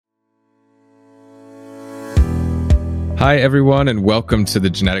Hi, everyone, and welcome to the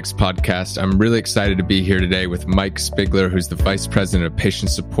Genetics Podcast. I'm really excited to be here today with Mike Spigler, who's the Vice President of Patient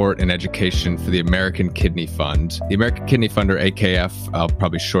Support and Education for the American Kidney Fund. The American Kidney Fund, or AKF, I'll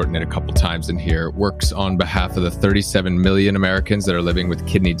probably shorten it a couple times in here, works on behalf of the 37 million Americans that are living with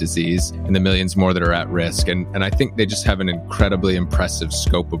kidney disease and the millions more that are at risk. And I think they just have an incredibly impressive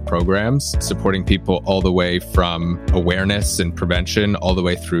scope of programs supporting people all the way from awareness and prevention all the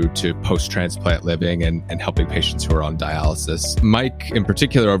way through to post-transplant living and helping patients who are on dialysis. Mike, in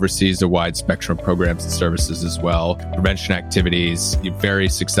particular, oversees a wide spectrum of programs and services as well, prevention activities, very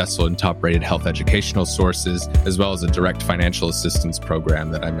successful and top-rated health educational sources, as well as a direct financial assistance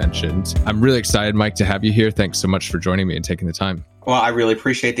program that I mentioned. I'm really excited, Mike, to have you here. Thanks so much for joining me and taking the time. Well, I really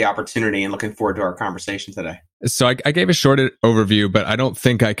appreciate the opportunity and looking forward to our conversation today. So I gave a short overview, but I don't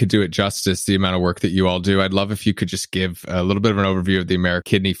think I could do it justice, the amount of work that you all do. I'd love if you could just give a little bit of an overview of the American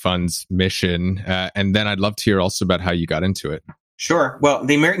Kidney Fund's mission, and then I'd love to hear also about how you got into it. Sure. Well,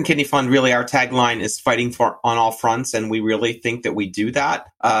 the American Kidney Fund, really our tagline is fighting for on all fronts, and we really think that we do that.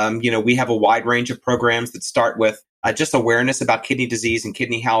 We have a wide range of programs that start with just awareness about kidney disease and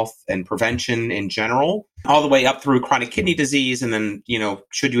kidney health and prevention in general, all the way up through chronic kidney disease. And then,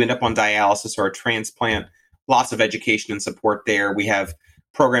 should you end up on dialysis or a transplant, lots of education and support there. We have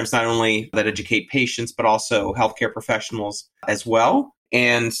programs not only that educate patients, but also healthcare professionals as well.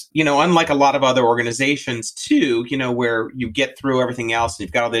 And, unlike a lot of other organizations too, where you get through everything else and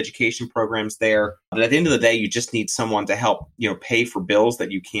you've got all the education programs there, but at the end of the day, you just need someone to help, pay for bills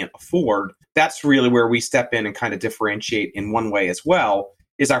that you can't afford. That's really where we step in and kind of differentiate in one way as well,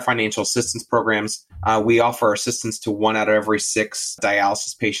 is our financial assistance programs. We offer assistance to 1 out of every 6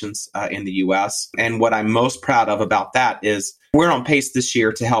 dialysis patients in the U.S. And what I'm most proud of about that is we're on pace this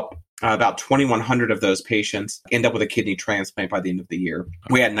year to help about 2,100 of those patients end up with a kidney transplant by the end of the year.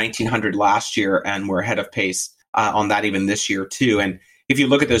 We had 1,900 last year, and we're ahead of pace on that even this year too. And if you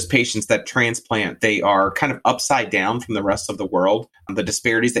look at those patients that transplant, they are kind of upside down from the rest of the world. The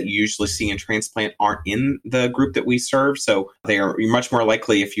disparities that you usually see in transplant aren't in the group that we serve. So they are much more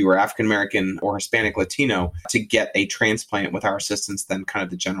likely, if you are African American or Hispanic Latino, to get a transplant with our assistance than kind of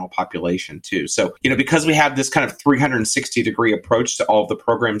the general population too. So, because we have this kind of 360-degree approach to all of the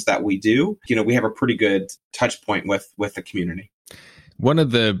programs that we do, we have a pretty good touch point with the community. One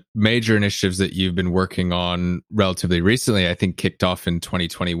of the major initiatives that you've been working on relatively recently, I think kicked off in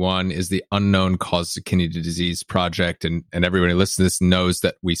 2021, is the Unknown Causes of Kidney Disease Project. And everyone who listens to this knows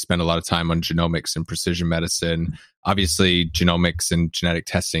that we spend a lot of time on genomics and precision medicine. Obviously, genomics and genetic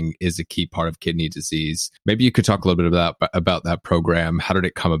testing is a key part of kidney disease. Maybe you could talk a little bit about that program. How did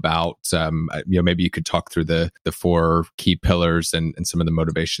it come about? Maybe you could talk through the 4 key pillars and some of the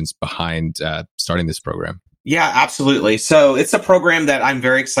motivations behind starting this program. Yeah, absolutely. So it's a program that I'm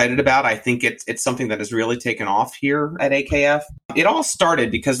very excited about. I think it's something that has really taken off here at AKF. It all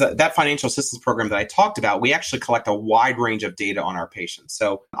started because that financial assistance program that I talked about, we actually collect a wide range of data on our patients.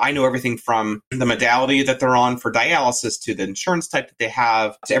 So I know everything from the modality that they're on for dialysis to the insurance type that they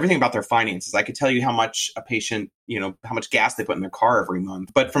have to everything about their finances. I could tell you how much a patient, how much gas they put in their car every month.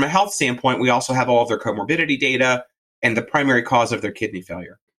 But from a health standpoint, we also have all of their comorbidity data and the primary cause of their kidney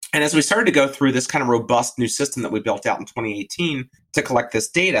failure. And as we started to go through this kind of robust new system that we built out in 2018 to collect this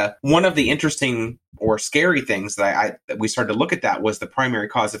data, one of the interesting or scary things that we started to look at that was the primary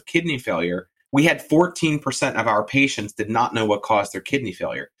cause of kidney failure. We had 14% of our patients did not know what caused their kidney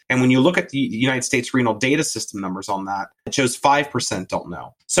failure. And when you look at the United States Renal Data System numbers on that, it shows 5% don't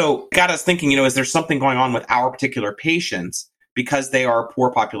know. So it got us thinking, is there something going on with our particular patients because they are a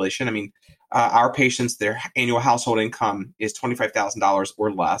poor population? I mean, our patients, their annual household income is $25,000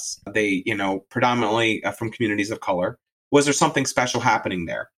 or less. They, predominantly from communities of color. Was there something special happening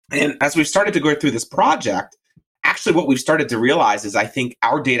there? And as we've started to go through this project, actually what we've started to realize is I think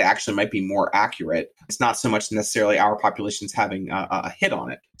our data actually might be more accurate. It's not so much necessarily our population's having a hit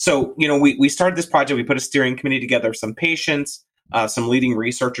on it. So, we started this project. We put a steering committee together of some patients, some leading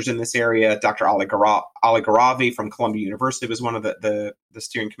researchers in this area. Dr. Ali Garavi from Columbia University was one of the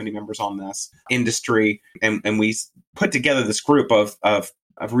steering committee members on this industry. And we put together this group of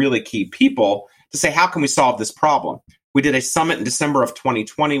really key people to say, how can we solve this problem? We did a summit in December of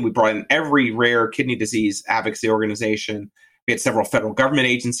 2020. We brought in every rare kidney disease advocacy organization. We had several federal government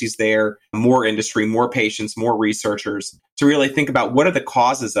agencies there, more industry, more patients, more researchers to really think about what are the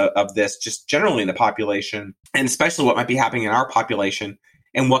causes of this just generally in the population, and especially what might be happening in our population,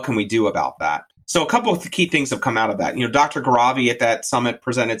 and what can we do about that. So a couple of key things have come out of that. Dr. Garavi at that summit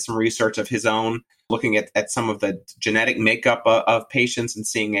presented some research of his own, looking at some of the genetic makeup of patients and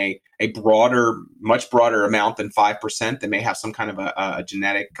seeing a much broader amount than 5% that may have some kind of a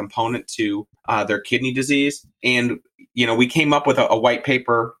genetic component to their kidney disease. And, we came up with a white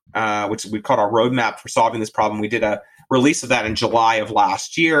paper, which we called our roadmap for solving this problem. We did a release of that in July of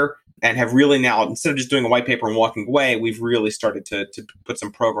last year, and have really now, instead of just doing a white paper and walking away, we've really started to put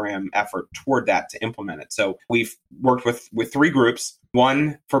some program effort toward that to implement it. So we've worked with 3 groups,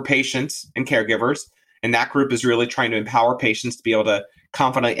 one for patients and caregivers. And that group is really trying to empower patients to be able to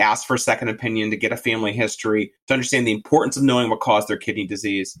confidently ask for a second opinion, to get a family history, to understand the importance of knowing what caused their kidney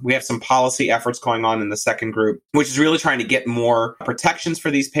disease. We have some policy efforts going on in the second group, which is really trying to get more protections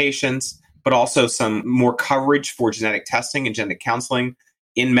for these patients, but also some more coverage for genetic testing and genetic counseling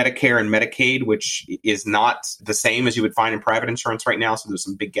in Medicare and Medicaid, which is not the same as you would find in private insurance right now. So there's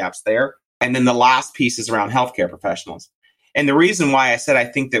some big gaps there. And then the last piece is around healthcare professionals. And the reason why I said I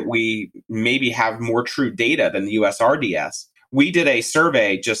think that we maybe have more true data than the USRDS, we did a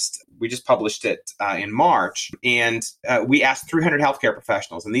survey, we just published it in March, and we asked 300 healthcare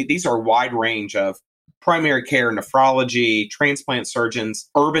professionals. And these are a wide range of primary care, nephrology, transplant surgeons,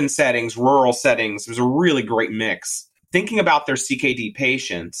 urban settings, rural settings. It was a really great mix. Thinking about their CKD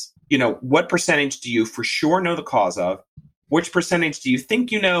patients, what percentage do you for sure know the cause of? Which percentage do you think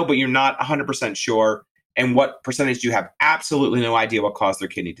you know, but you're not 100% sure? And what percentage do you have absolutely no idea what caused their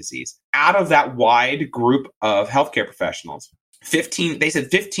kidney disease? Out of that wide group of healthcare professionals, they said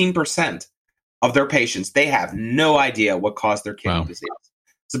 15% of their patients, they have no idea what caused their kidney disease.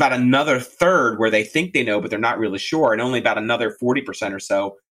 It's about another third where they think they know, but they're not really sure. And only about another 40% or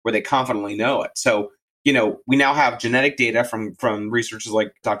so where they confidently know it. So, we now have genetic data from researchers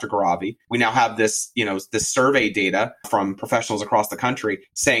like Dr. Garavi. We now have this survey data from professionals across the country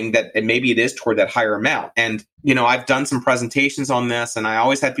saying that maybe it is toward that higher amount. And, I've done some presentations on this, and I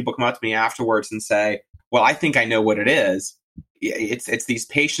always had people come up to me afterwards and say, well, I think I know what it is. It's these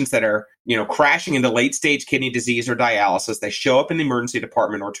patients that are, crashing into late stage kidney disease or dialysis. They show up in the emergency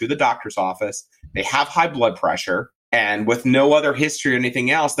department or to the doctor's office. They have high blood pressure, and with no other history or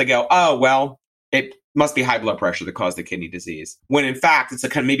anything else, they go, oh, well, it must be high blood pressure that caused the kidney disease. When in fact, it's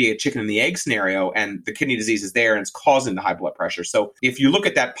maybe a chicken and the egg scenario, and the kidney disease is there and it's causing the high blood pressure. So if you look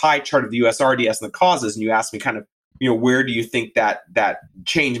at that pie chart of the USRDS and the causes, and you ask me kind of, where do you think that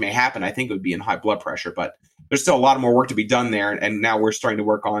change may happen? I think it would be in high blood pressure, but there's still a lot more work to be done there. And now we're starting to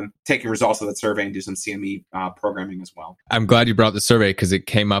work on taking results of that survey and do some CME programming as well. I'm glad you brought the survey because it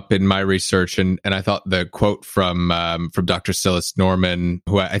came up in my research. And I thought the quote from Dr. Silas Norman,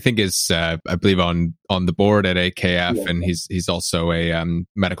 who I think is, I believe, on the board at AKF. Yeah. And he's also a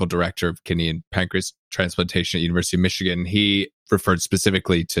medical director of kidney and pancreas transplantation at University of Michigan. He referred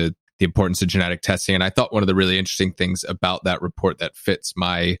specifically to the importance of genetic testing. And I thought one of the really interesting things about that report that fits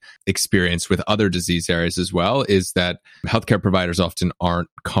my experience with other disease areas as well is that healthcare providers often aren't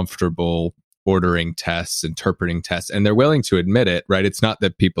comfortable ordering tests, interpreting tests, and they're willing to admit it, right? It's not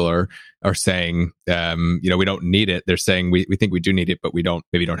that people are saying, we don't need it. They're saying we think we do need it, but we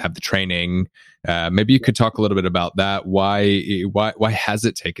maybe don't have the training. Maybe you could talk a little bit about that. Why has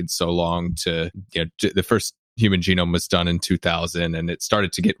it taken so long to, the first human genome was done in 2000 and it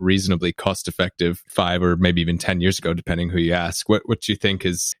started to get reasonably cost effective 5 or maybe even 10 years ago, depending who you ask. What do you think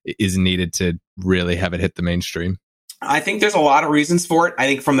is needed to really have it hit the mainstream? I think there's a lot of reasons for it. I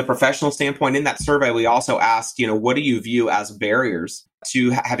think from the professional standpoint, in that survey, we also asked, what do you view as barriers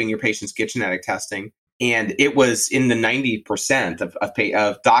to having your patients get genetic testing? And it was in the 90%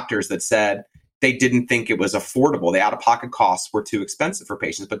 of doctors that said they didn't think it was affordable. The out-of-pocket costs were too expensive for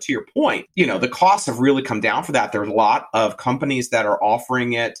patients. But to your point, the costs have really come down for that. There's a lot of companies that are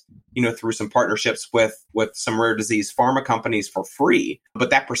offering it, through some partnerships with some rare disease pharma companies for free.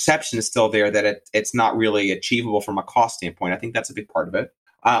 But that perception is still there that it's not really achievable from a cost standpoint. I think that's a big part of it.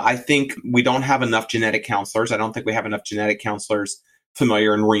 I think we don't have enough genetic counselors. I don't think we have enough genetic counselors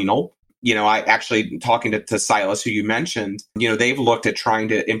familiar in renal. I actually, talking to Silas, who you mentioned, they've looked at trying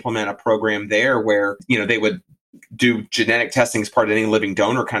to implement a program there where, they would do genetic testing as part of any living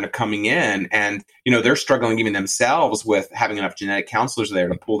donor kind of coming in. And, they're struggling even themselves with having enough genetic counselors there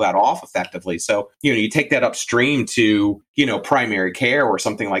to pull that off effectively. So, you take that upstream to, primary care or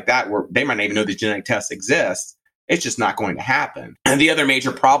something like that, where they might not even know the genetic tests exist. It's just not going to happen. And the other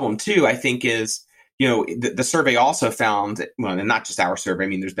major problem, too, I think is, the survey also found, well, and not just our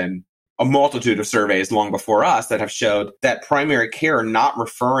survey, there's been a multitude of surveys long before us that have showed that primary care not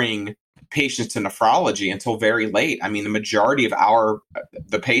referring patients to nephrology until very late. I mean, the majority of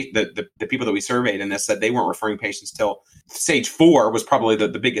the people that we surveyed in this said they weren't referring patients till stage 4 was probably the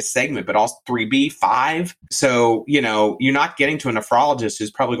biggest segment, but also 3B, 5. So, you're not getting to a nephrologist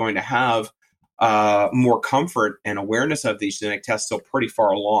who's probably going to have more comfort and awareness of these genetic tests still pretty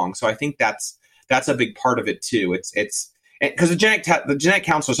far along. So I think that's a big part of it too. It's because the genetic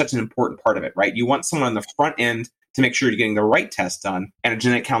counselor is such an important part of it, right? You want someone on the front end to make sure you're getting the right test done, and a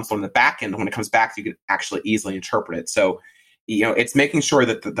genetic counselor on the back end, when it comes back, you can actually easily interpret it. So, it's making sure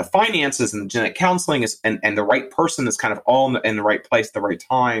that the finances and the genetic counseling is and the right person is kind of all in the right place at the right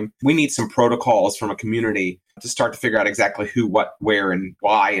time. We need some protocols from a community to start to figure out exactly who, what, where, and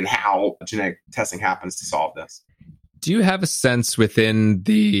why, and how genetic testing happens to solve this. Do you have a sense within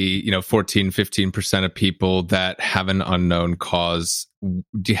the 14-15% of people that have an unknown cause?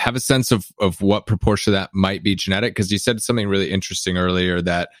 Do you have a sense of what proportion of that might be genetic? Because you said something really interesting earlier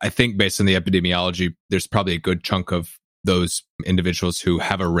that I think based on the epidemiology, there's probably a good chunk of those individuals who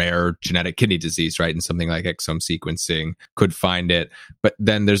have a rare genetic kidney disease, right? And something like exome sequencing could find it. But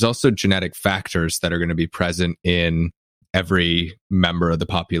then there's also genetic factors that are going to be present in every member of the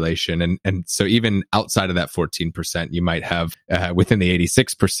population. And so even outside of that 14%, you might have within the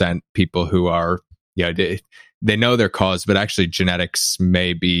 86% people who are, they know their cause, but actually genetics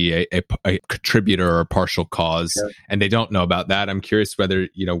may be a contributor or a partial cause, sure. And they don't know about that. I'm curious whether,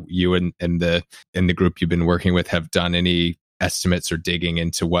 you and the group you've been working with have done any estimates or digging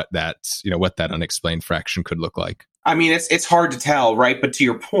into what that unexplained fraction could look like. I mean, it's hard to tell, right? But to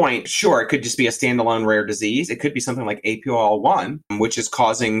your point, sure, it could just be a standalone rare disease. It could be something like APOL1, which is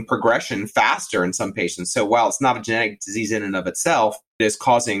causing progression faster in some patients. So while it's not a genetic disease in and of itself, it is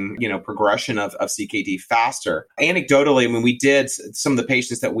causing, progression of CKD faster. Anecdotally, when we did some of the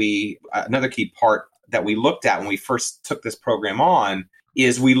patients another key part that we looked at when we first took this program on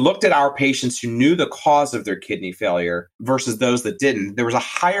is we looked at our patients who knew the cause of their kidney failure versus those that didn't. There was a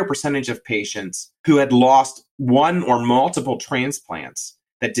higher percentage of patients who had lost one or multiple transplants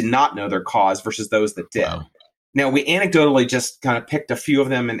that did not know their cause versus those that did. Wow. Now, we anecdotally just kind of picked a few of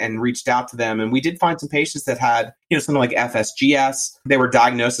them and reached out to them. And we did find some patients that had, something like FSGS. They were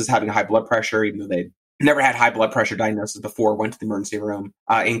diagnosed as having high blood pressure, even though they'd never had high blood pressure diagnosis before, went to the emergency room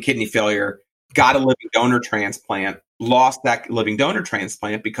in kidney failure, got a living donor transplant, lost that living donor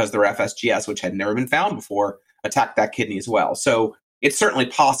transplant because their FSGS, which had never been found before, attacked that kidney as well. So it's certainly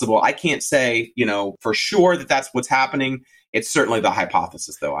possible. I can't say, for sure that that's what's happening. It's certainly the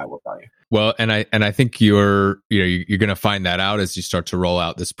hypothesis, though, I will tell you. Well, and I think you're going to find that out as you start to roll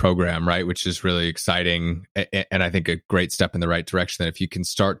out this program, right? Which is really exciting, and I think a great step in the right direction. That if you can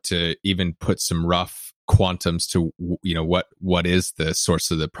start to even put some rough quantums to what is the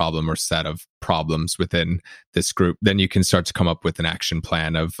source of the problem or set of problems within this group, then you can start to come up with an action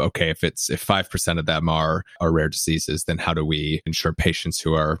plan of, okay, if 5% of them are rare diseases, then how do we ensure patients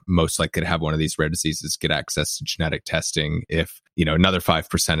who are most likely to have one of these rare diseases get access to genetic testing? If another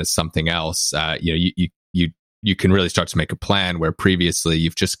 5% is something else, you can really start to make a plan where previously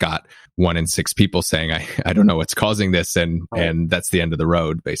you've just got 1 in 6 people saying, I don't know what's causing this, and that's the end of the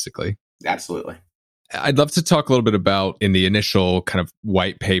road, basically. Absolutely. I'd love to talk a little bit about, in the initial kind of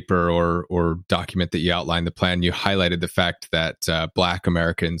white paper or document that you outlined the plan, you highlighted the fact that Black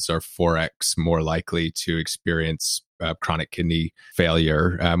Americans are 4x more likely to experience chronic kidney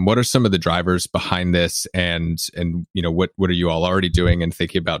failure. What are some of the drivers behind this, and what are you all already doing and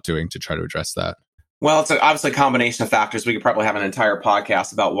thinking about doing to try to address that? Well, it's obviously a combination of factors. We could probably have an entire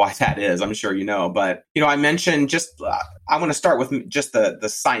podcast about why that is. I'm sure you know. But, I mentioned I want to start with just the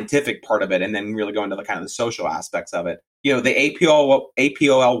scientific part of it and then really go into the kind of the social aspects of it. The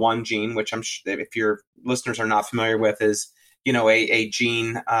APOL1 gene, which I'm sure if your listeners are not familiar with, is, a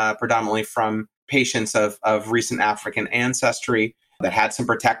gene predominantly from patients of recent African ancestry that had some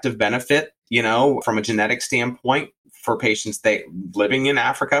protective benefit, from a genetic standpoint for patients living in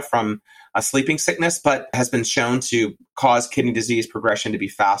Africa from a sleeping sickness, but has been shown to cause kidney disease progression to be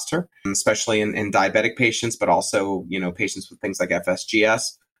faster, especially in diabetic patients, but also, patients with things like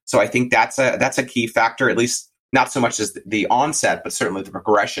FSGS. So I think that's a key factor, at least not so much as the onset, but certainly the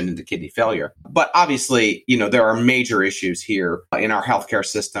progression into kidney failure. But obviously, there are major issues here in our healthcare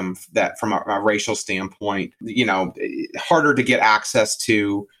system that from a racial standpoint, harder to get access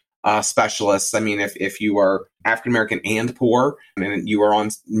to specialists. I mean, if you are African American and poor, and you are on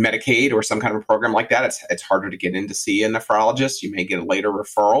Medicaid or some kind of a program like that, it's harder to get in to see a nephrologist. You may get a later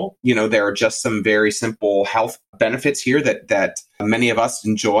referral. There are just some very simple health benefits here that many of us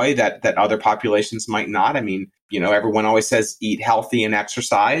enjoy that other populations might not. I mean, everyone always says eat healthy and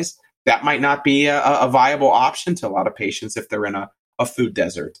exercise. That might not be a viable option to a lot of patients if they're in a a food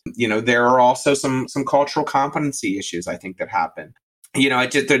desert. There are also some cultural competency issues, I think, that happen.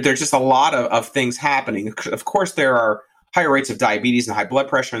 There's just a lot of things happening. Of course, there are higher rates of diabetes and high blood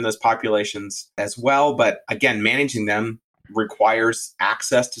pressure in those populations as well. But again, managing them requires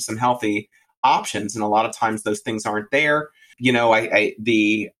access to some healthy options. And a lot of times those things aren't there.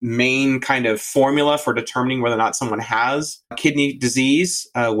 The main kind of formula for determining whether or not someone has kidney disease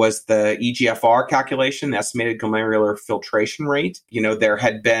was the EGFR calculation, the estimated glomerular filtration rate. There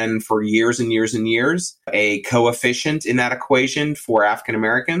had been for years and years and years a coefficient in that equation for African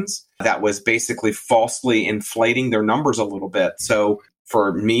Americans that was basically falsely inflating their numbers a little bit. So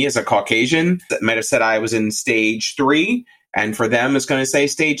for me as a Caucasian, that might have said I was in stage 3, and for them it's going to say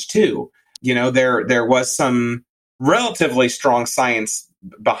stage 2. There was some relatively strong science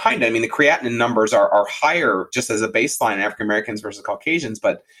behind it. I mean, the creatinine numbers are higher just as a baseline in African Americans versus Caucasians,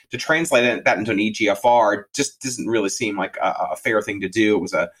 but to translate that into an EGFR just doesn't really seem like a fair thing to do. It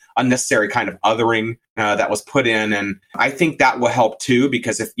was a unnecessary kind of othering that was put in, and I think that will help too,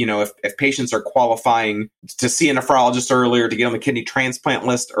 because if patients are qualifying to see a nephrologist earlier, to get on the kidney transplant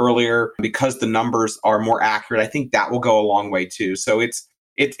list earlier, because the numbers are more accurate, I think that will go a long way too. So it's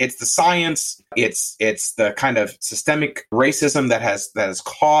the science, it's the kind of systemic racism that has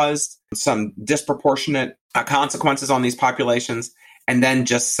caused some disproportionate consequences on these populations, and then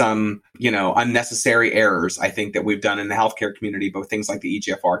just some unnecessary errors, I think, that we've done in the healthcare community. Both things like the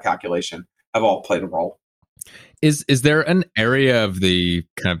EGFR calculation have all played a role. Is there an area of the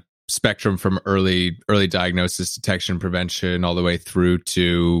kind of spectrum from early diagnosis, detection, prevention, all the way through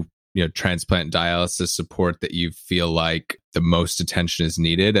to transplant dialysis support that you feel like the most attention is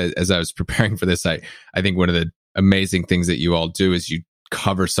needed? As I was preparing for this, I think one of the amazing things that you all do is you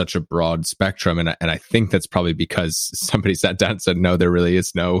cover such a broad spectrum, and I think that's probably because somebody sat down and said, no, there really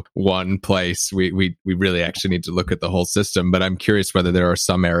is no one place. We really actually need to look at the whole system. But I'm curious whether there are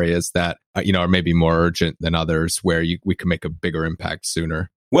some areas that are maybe more urgent than others where we can make a bigger impact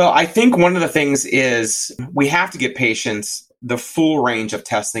sooner. Well, I think one of the things is we have to get patients the full range of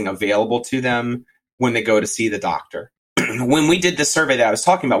testing available to them when they go to see the doctor. When we did this survey that I was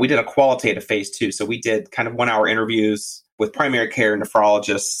talking about, we did a qualitative phase 2. So we did kind of 1-hour interviews with primary care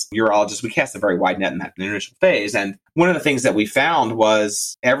nephrologists, urologists. We cast a very wide net in that initial phase. And one of the things that we found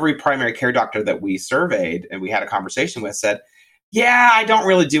was every primary care doctor that we surveyed and we had a conversation with said, yeah, I don't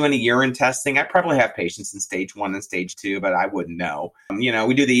really do any urine testing. I probably have patients in stage 1 and stage 2, but I wouldn't know.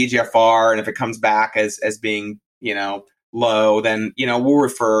 We do the EGFR, and if it comes back as being, low, then, we'll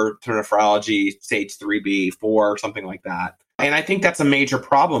refer to nephrology stage 3B, 4, something like that. And I think that's a major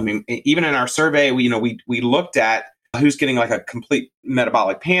problem. Even in our survey, we looked at who's getting like a complete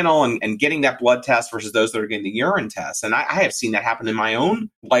metabolic panel and getting that blood test versus those that are getting the urine test. And I have seen that happen in my own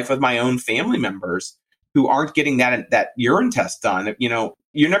life with my own family members who aren't getting that urine test done.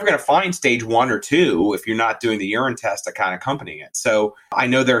 You're never going to find stage 1 or 2 if you're not doing the urine test to kind of accompany it. So I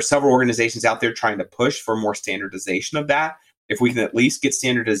know there are several organizations out there trying to push for more standardization of that. If we can at least get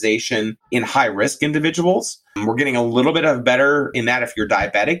standardization in high-risk individuals, we're getting a little bit of better in that if you're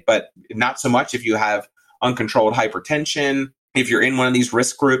diabetic, but not so much if you have uncontrolled hypertension. If you're in one of these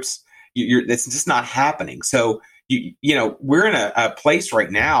risk groups, it's just not happening. So we're in a place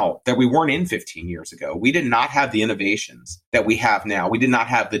right now that we weren't in 15 years ago. We did not have the innovations that we have now. We did not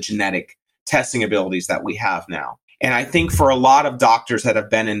have the genetic testing abilities that we have now. And I think for a lot of doctors that have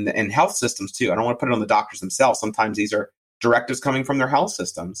been in health systems too, I don't want to put it on the doctors themselves. Sometimes these are directives coming from their health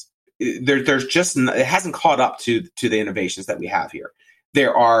systems. There's just, it hasn't caught up to the innovations that we have here.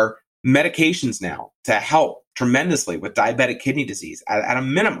 There are medications now to help tremendously with diabetic kidney disease at a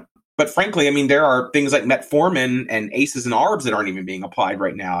minimum. But frankly, there are things like metformin and ACEs and ARBs that aren't even being applied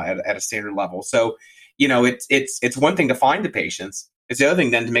right now at a standard level. So, it's one thing to find the patients. It's the other thing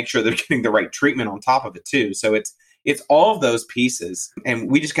then to make sure they're getting the right treatment on top of it too. So it's all of those pieces.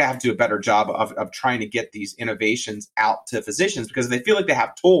 And we just have to do a better job of trying to get these innovations out to physicians, because if they feel like they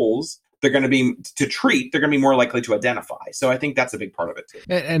have tools, they're going to be to treat, they're going to be more likely to identify. So I think that's a big part of it too.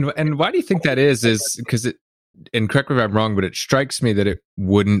 And why do you think that is because and correct me if I'm wrong, but it strikes me that it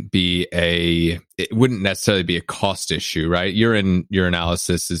wouldn't necessarily be a cost issue, right? Urine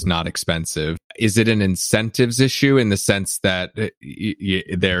analysis is not expensive. Is it an incentives issue in the sense that like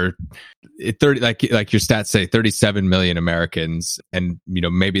your stats say 37 million Americans, and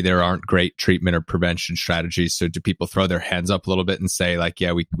maybe there aren't great treatment or prevention strategies. So do people throw their hands up a little bit and say like,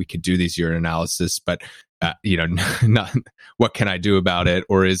 yeah, we could do these urine analysis, but not what can I do about it,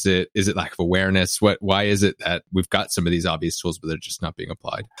 or is it lack of awareness? Why is it that we've got some of these obvious tools, but they're just not being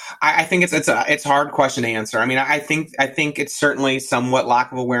applied? I think it's a hard question to answer. I mean, I think it's certainly somewhat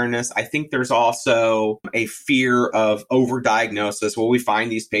lack of awareness. I think there's also a fear of overdiagnosis. Will we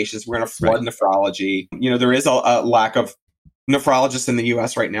find these patients? We're going to flood nephrology. There is a lack of nephrologists in the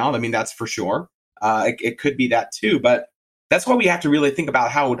U.S. right now. I mean, that's for sure. It could be that too, but that's why we have to really think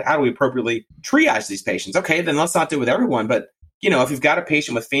about how do we appropriately triage these patients. Okay, then let's not do it with everyone, but if you've got a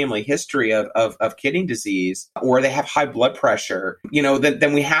patient with family history of kidney disease, or they have high blood pressure,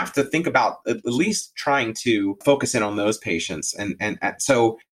 then we have to think about at least trying to focus in on those patients. And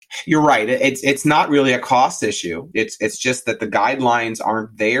so you're right. It's not really a cost issue. It's just that the guidelines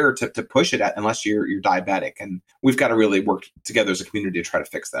aren't there to push it unless you're diabetic. And we've got to really work together as a community to try to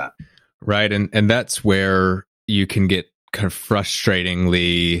fix that. Right. And that's where you can get kind of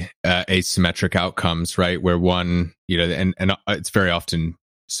frustratingly asymmetric outcomes, right? Where one, and it's very often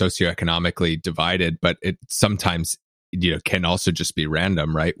socioeconomically divided, but it sometimes, can also just be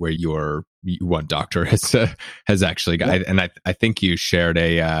random, right? Where one doctor has actually got, and I think you shared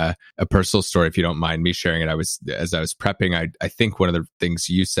a personal story, if you don't mind me sharing it. As I was prepping, I think one of the things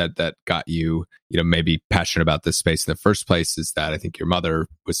you said that got you, maybe passionate about this space in the first place is that I think your mother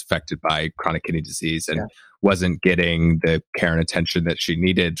was affected by chronic kidney disease and wasn't getting the care and attention that she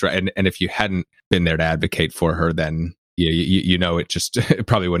needed. Right? And if you hadn't been there to advocate for her, then it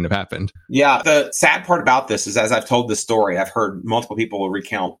probably wouldn't have happened. Yeah. The sad part about this is, as I've told this story, I've heard multiple people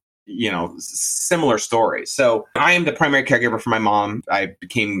recount, similar stories. So I am the primary caregiver for my mom. I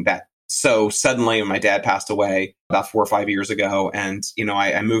became that so suddenly when my dad passed away about 4 or 5 years ago. And,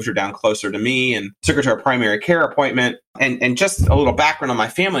 I moved her down closer to me and took her to a primary care appointment. And just a little background on my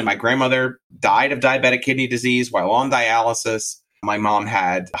family. My grandmother died of diabetic kidney disease while on dialysis. My mom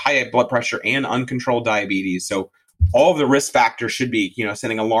had high blood pressure and uncontrolled diabetes. So all of the risk factors should be,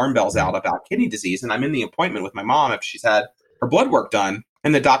 sending alarm bells out about kidney disease. And I'm in the appointment with my mom if she's had her blood work done.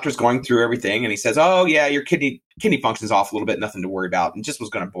 And the doctor's going through everything. And he says, oh, yeah, your kidney function's off a little bit, nothing to worry about. And just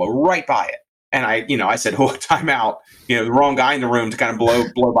was going to blow right by it. And I said, oh, time out. The wrong guy in the room to kind of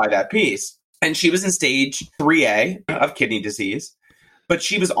blow by that piece. And she was in stage 3A of kidney disease. But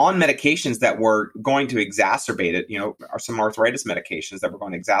she was on medications that were going to exacerbate it, some arthritis medications that were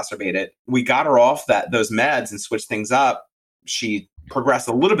going to exacerbate it. We got her off those meds and switched things up. She progressed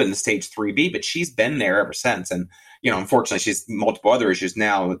a little bit into stage 3B, but she's been there ever since. And, unfortunately, she's multiple other issues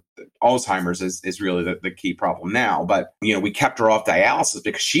now. Alzheimer's is really the key problem now. But, we kept her off dialysis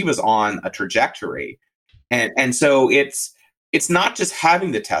because she was on a trajectory. And so it's not just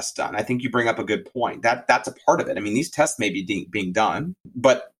having the test done. I think you bring up a good point. That's a part of it. I mean, these tests may be being done,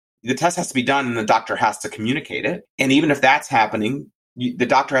 but the test has to be done and the doctor has to communicate it. And even if that's happening, the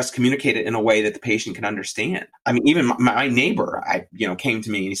doctor has to communicate it in a way that the patient can understand. I mean, even my neighbor, came to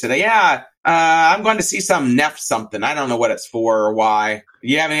me and he said, yeah, I'm going to see some neph something. I don't know what it's for or why. Do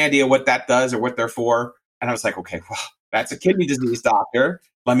you have any idea what that does or what they're for? And I was like, okay, well, that's a kidney disease, doctor.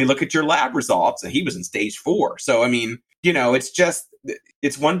 Let me look at your lab results. And he was in stage 4. So, I mean,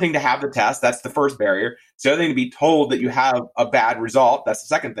 it's one thing to have the test. That's the first barrier. It's the other thing to be told that you have a bad result. That's the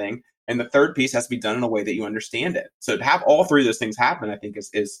second thing. And the third piece has to be done in a way that you understand it. So to have all three of those things happen, I think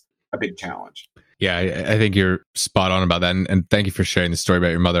is a big challenge. Yeah, I think you're spot on about that. And thank you for sharing the story about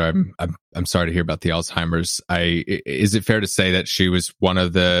your mother. I'm sorry to hear about the Alzheimer's. Is it fair to say that she was one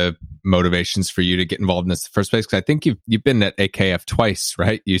of the motivations for you to get involved in this in the first place? Because I think you've been at AKF twice,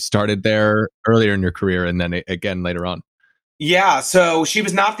 right? You started there earlier in your career and then again later on. Yeah, so she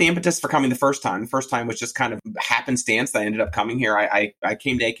was not the impetus for coming the first time. The first time was just kind of happenstance that I ended up coming here. I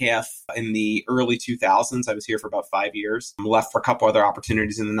came to AKF in the early 2000s. I was here for about 5 years. Left for a couple other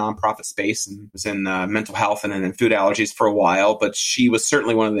opportunities in the nonprofit space and was in mental health and then in food allergies for a while. But she was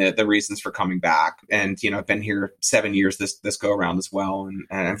certainly one of the reasons for coming back. And, I've been here 7 years this go around as well. And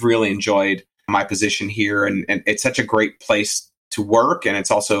I've really enjoyed my position here. And it's such a great place to work. And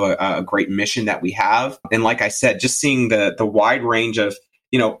it's also a great mission that we have. And like I said, just seeing the wide range of,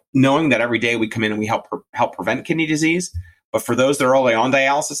 knowing that every day we come in and we help prevent kidney disease. But for those that are already on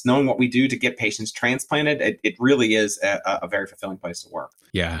dialysis, knowing what we do to get patients transplanted, it really is a very fulfilling place to work.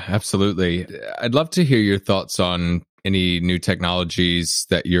 Yeah, absolutely. I'd love to hear your thoughts on any new technologies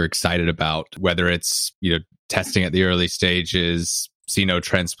that you're excited about, whether it's, testing at the early stages,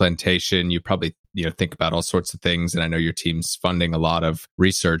 xenotransplantation. You probably think about all sorts of things, and I know your team's funding a lot of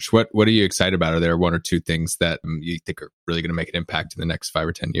research. What are you excited about? Are there one or two things that you think are really going to make an impact in the next 5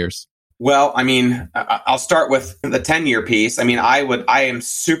 or 10 years? Well, I mean, I'll start with the 10-year piece. I mean, I am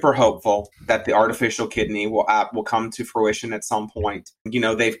super hopeful that the artificial kidney will come to fruition at some point.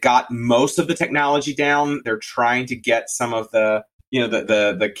 They've got most of the technology down. They're trying to get some of the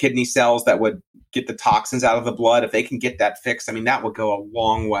kidney cells that would get the toxins out of the blood. If they can get that fixed, I mean, that would go a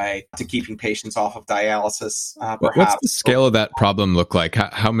long way to keeping patients off of dialysis. Perhaps. What's the scale of that problem look like?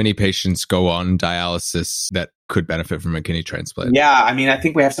 How many patients go on dialysis that could benefit from a kidney transplant? Yeah, I mean, I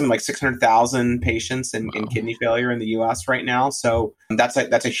think we have something like 600,000 patients in kidney failure in the U.S. right now. So that's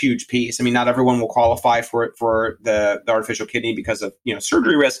a huge piece. I mean, not everyone will qualify for the artificial kidney because of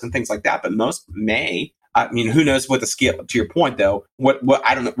surgery risk and things like that, but most may. I mean, who knows what the scale? To your point, though, what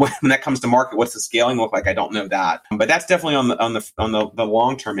I don't know when that comes to market, what's the scaling look like? I don't know that, but that's definitely on the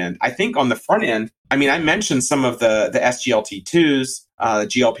long term end. I think on the front end, I mean, I mentioned some of the SGLT2s,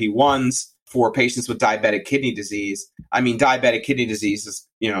 GLP-1s for patients with diabetic kidney disease. I mean, diabetic kidney disease is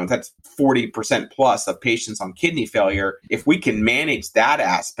that's 40% plus of patients on kidney failure. If we can manage that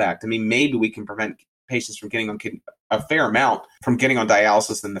aspect, I mean, maybe we can prevent patients from getting on a fair amount from getting on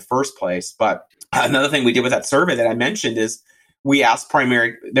dialysis in the first place. But another thing we did with that survey that I mentioned is we asked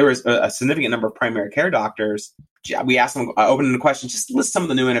there was a significant number of primary care doctors. We asked them, open the question, just list some of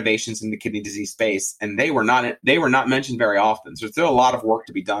the new innovations in the kidney disease space. And they were not mentioned very often. So there's still a lot of work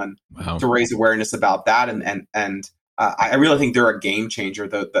to be done to raise awareness about that. And I really think they're a game changer,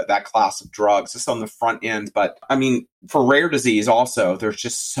 that class of drugs, just on the front end. But I mean, for rare disease also, there's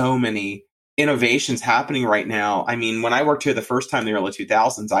just so many innovations happening right now. I mean, when I worked here the first time in the early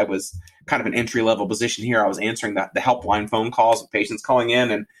 2000s, I was kind of an entry-level position here. I was answering the helpline phone calls with patients calling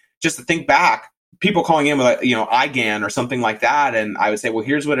in. And just to think back, people calling in with IgAN or something like that. And I would say, well,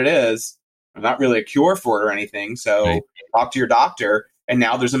 here's what it is. I'm not really a cure for it or anything. So talk to your doctor. And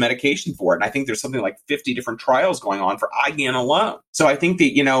now there's a medication for it. And I think there's something like 50 different trials going on for IgAN alone. So I think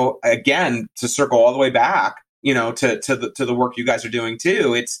that, again, to circle all the way back, to the work you guys are doing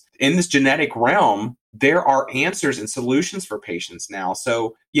too, it's in this genetic realm, there are answers and solutions for patients now.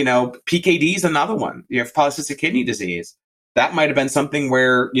 So, PKD is another one. You have polycystic kidney disease. That might have been something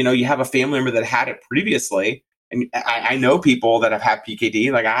where, you have a family member that had it previously. And I know people that have had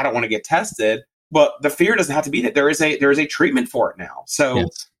PKD, like, I don't want to get tested, but the fear doesn't have to be that there is a treatment for it now. So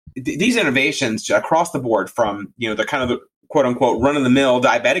these innovations across the board from, the kind of the quote unquote run of the mill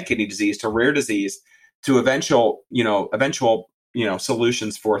diabetic kidney disease to rare disease to eventual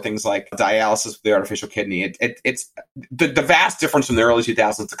solutions for things like dialysis with the artificial kidney. It's the vast difference from the early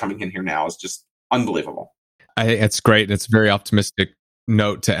 2000s to coming in here now is just unbelievable. I think it's great. It's a very optimistic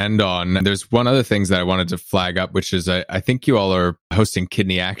note to end on. There's one other thing that I wanted to flag up, which is I think you all are hosting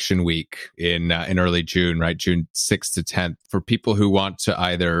Kidney Action Week in early June, right? June 6th to 10th, for people who want to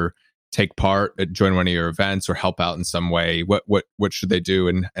either take part, join one of your events, or help out in some way. What should they do?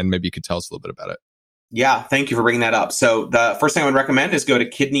 And maybe you could tell us a little bit about it. Yeah, thank you for bringing that up. So the first thing I would recommend is go to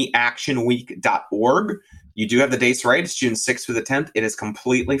kidneyactionweek.org. You do have the dates right. It's June 6th through the 10th. It is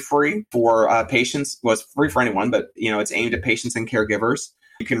completely free for patients. Well, it's free for anyone, but it's aimed at patients and caregivers.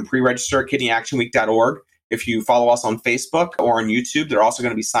 You can pre-register at kidneyactionweek.org. If you follow us on Facebook or on YouTube, they're also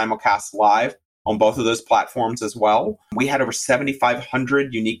going to be simulcast live on both of those platforms as well. We had over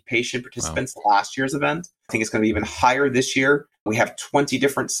 7,500 unique patient participants last year's event. I think it's going to be even higher this year. We have 20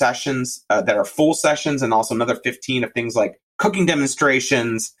 different sessions that are full sessions, and also another 15 of things like cooking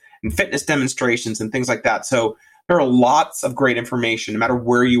demonstrations and fitness demonstrations and things like that. So there are lots of great information no matter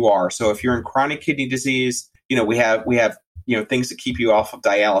where you are. So if you're in chronic kidney disease, we have things to keep you off of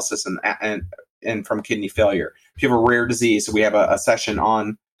dialysis and from kidney failure. If you have a rare disease, so we have a session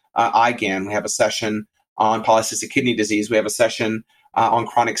on IgAN. We have a session on polycystic kidney disease. We have a session on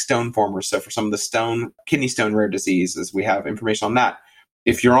chronic stone formers. So for some of the kidney stone rare diseases, we have information on that.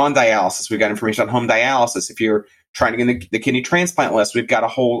 If you're on dialysis, we've got information on home dialysis. If you're trying to get the kidney transplant list, we've got a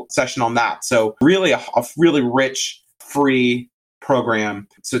whole session on that. So really a really rich, free program.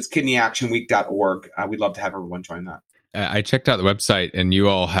 So it's kidneyactionweek.org. We'd love to have everyone join that. I checked out the website, and you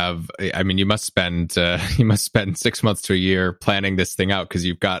all have, I mean, you must spend 6 months to a year planning this thing out, because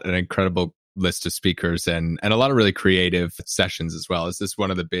you've got an incredible list of speakers and a lot of really creative sessions as well. Is this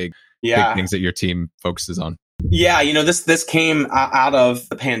one of the big things that your team focuses on? Yeah, this came out of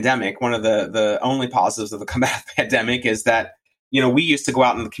the pandemic. One of the only positives of the comeback of the pandemic is that, we used to go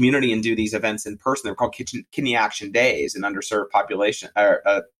out in the community and do these events in person. They're called Kidney Action Days in underserved population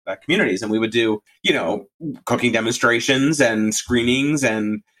communities. And we would do, cooking demonstrations and screenings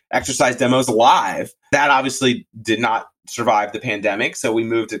and exercise demos live. That obviously did not survive the pandemic. So we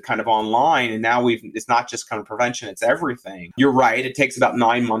moved it kind of online. And now it's not just kind of prevention, it's everything. You're right. It takes about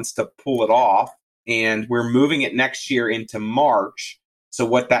 9 months to pull it off. And we're moving it next year into March. So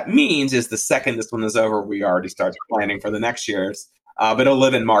what that means is the second this one is over, we already start planning for the next year's. But it'll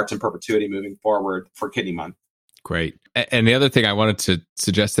live in March in perpetuity moving forward for Kidney Month. Great. And the other thing I wanted to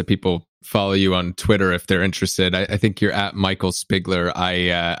suggest that people follow you on Twitter if they're interested. I think you're at Michael Spigler.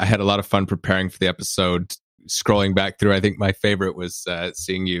 I had a lot of fun preparing for the episode, scrolling back through. I think my favorite was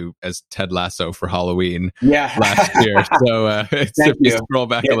seeing you as Ted Lasso for Halloween last year. So if you scroll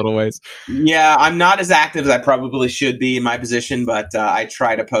back a little ways. Yeah, I'm not as active as I probably should be in my position, but I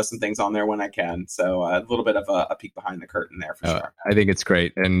try to post some things on there when I can. So a little bit of a peek behind the curtain there for sure. I think it's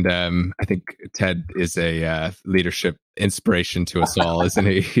great. And I think Ted is a leadership inspiration to us all, isn't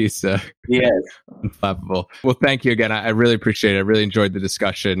he? He's unflappable. Well, thank you again. I really appreciate it. I really enjoyed the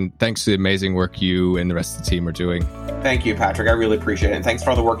discussion. Thanks for the amazing work you and the rest of the team are doing. Thank you, Patrick. I really appreciate it. And thanks for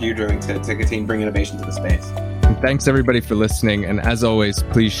all the work you're doing to continue bring innovation to the space. And thanks everybody for listening. And as always,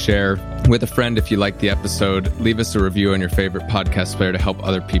 please share with a friend if you liked the episode. Leave us a review on your favorite podcast player to help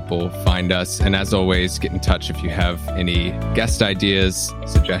other people find us. And as always, get in touch if you have any guest ideas,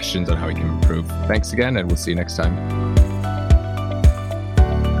 suggestions on how we can improve. Thanks again, and we'll see you next time.